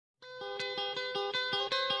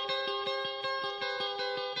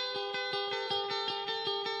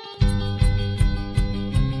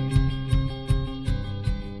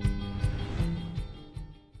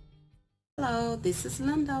this is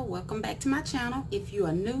Linda. Welcome back to my channel. If you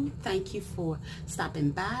are new, thank you for stopping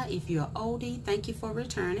by. If you're oldie, thank you for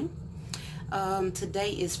returning. Today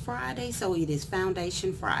is Friday, so it is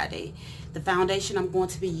Foundation Friday. The foundation I'm going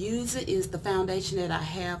to be using is the foundation that I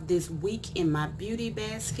have this week in my beauty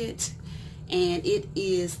basket, and it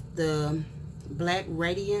is the Black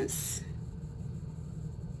Radiance.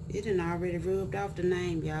 It done already rubbed off the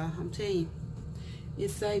name, y'all. I'm telling you. It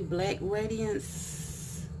say Black Radiance.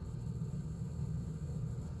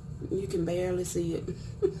 You can barely see it.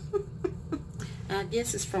 I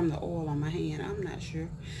guess it's from the oil on my hand. I'm not sure.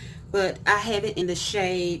 But I have it in the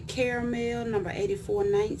shade Caramel, number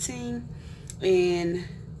 8419. And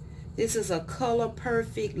this is a color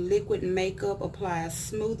perfect liquid makeup. Applies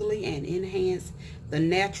smoothly and enhance the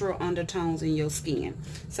natural undertones in your skin.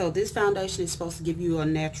 So this foundation is supposed to give you a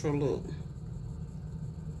natural look.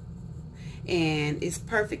 And it's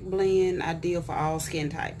perfect blend, ideal for all skin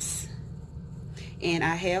types. And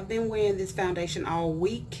I have been wearing this foundation all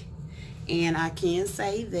week, and I can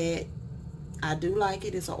say that I do like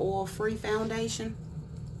it. It's an oil-free foundation,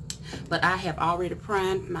 but I have already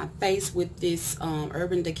primed my face with this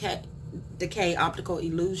Urban Decay Optical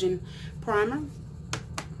Illusion Primer,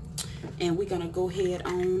 and we're gonna go ahead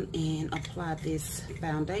on and apply this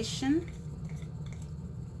foundation.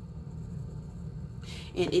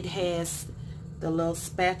 And it has the little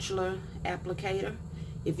spatula applicator.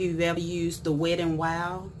 If you've ever used the Wet n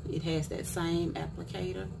Wild, it has that same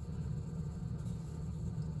applicator.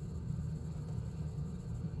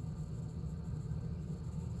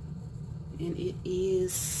 And it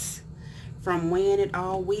is, from wearing it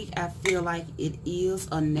all week, I feel like it is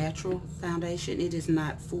a natural foundation. It is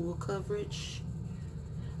not full coverage.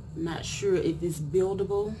 I'm not sure if it's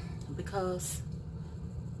buildable because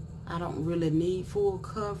I don't really need full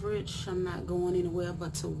coverage. I'm not going anywhere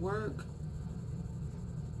but to work.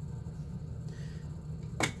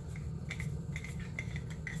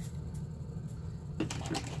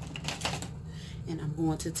 And I'm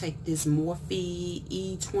going to take this Morphe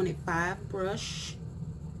E25 brush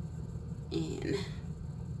and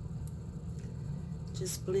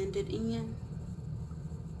just blend it in.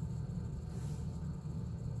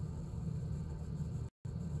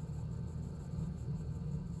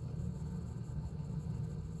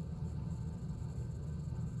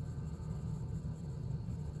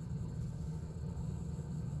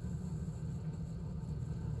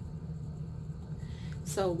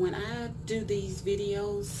 So when I do these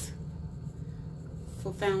videos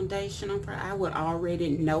for foundation, I would already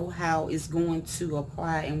know how it's going to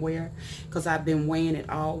apply and wear, because I've been wearing it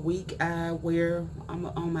all week.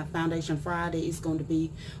 On my Foundation Friday, it's going to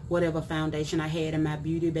be whatever foundation I had in my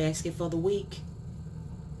beauty basket for the week.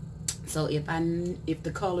 So if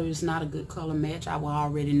the color is not a good color match, I will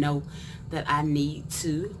already know that I need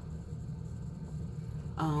to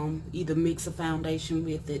either mix a foundation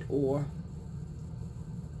with it or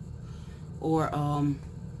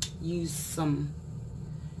use some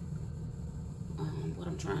what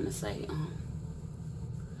I'm trying to say,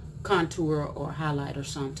 contour or highlight or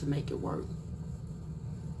something to make it work.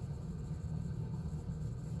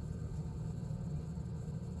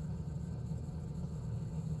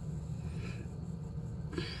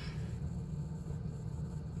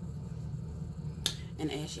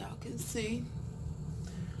 And as y'all can see,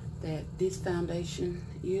 that this foundation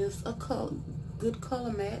is a good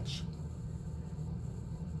color match.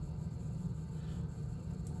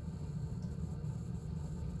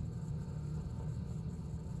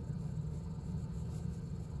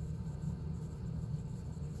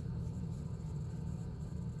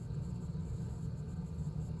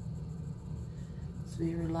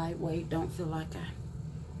 Very lightweight, don't feel like I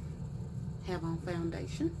have on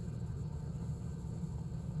foundation.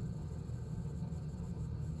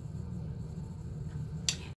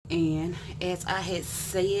 And as I had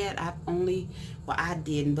said, I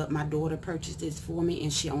didn't, but my daughter purchased this for me,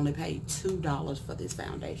 and she only paid $2 for this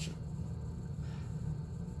foundation.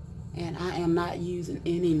 And I am not using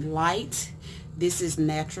any light. This is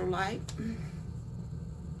natural light.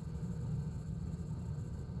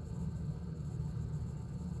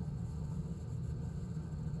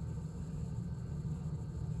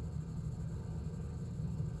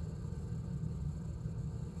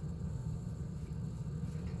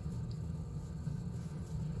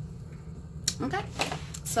 Okay,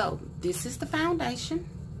 so this is the foundation.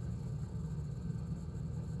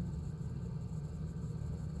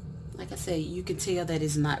 Like I said, you can tell that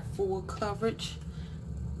it's not full coverage.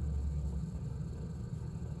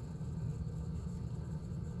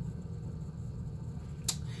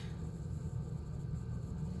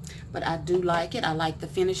 but I do like it. I like the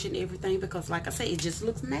finish and everything because, like I said, it just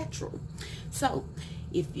looks natural. So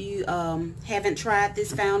if you haven't tried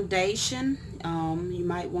this foundation, you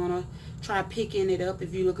might want to try picking it up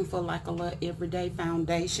if you're looking for like a little everyday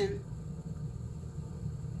foundation.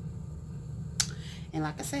 And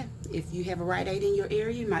like I said, if you have a Rite Aid in your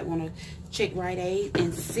area, you might want to check Rite Aid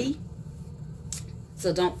and see.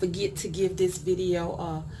 So don't forget to give this video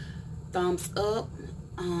a thumbs up.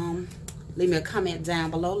 Leave me a comment down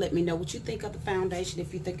below. Let me know what you think of the foundation,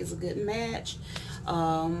 if you think it's a good match.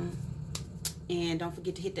 And don't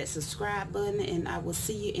forget to hit that subscribe button, and I will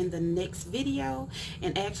see you in the next video.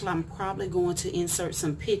 And actually, I'm probably going to insert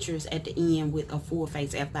some pictures at the end with a full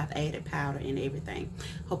face after I've added powder and everything.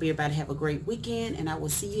 Hope everybody have a great weekend, and I will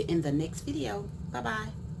see you in the next video.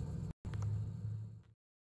 Bye-bye.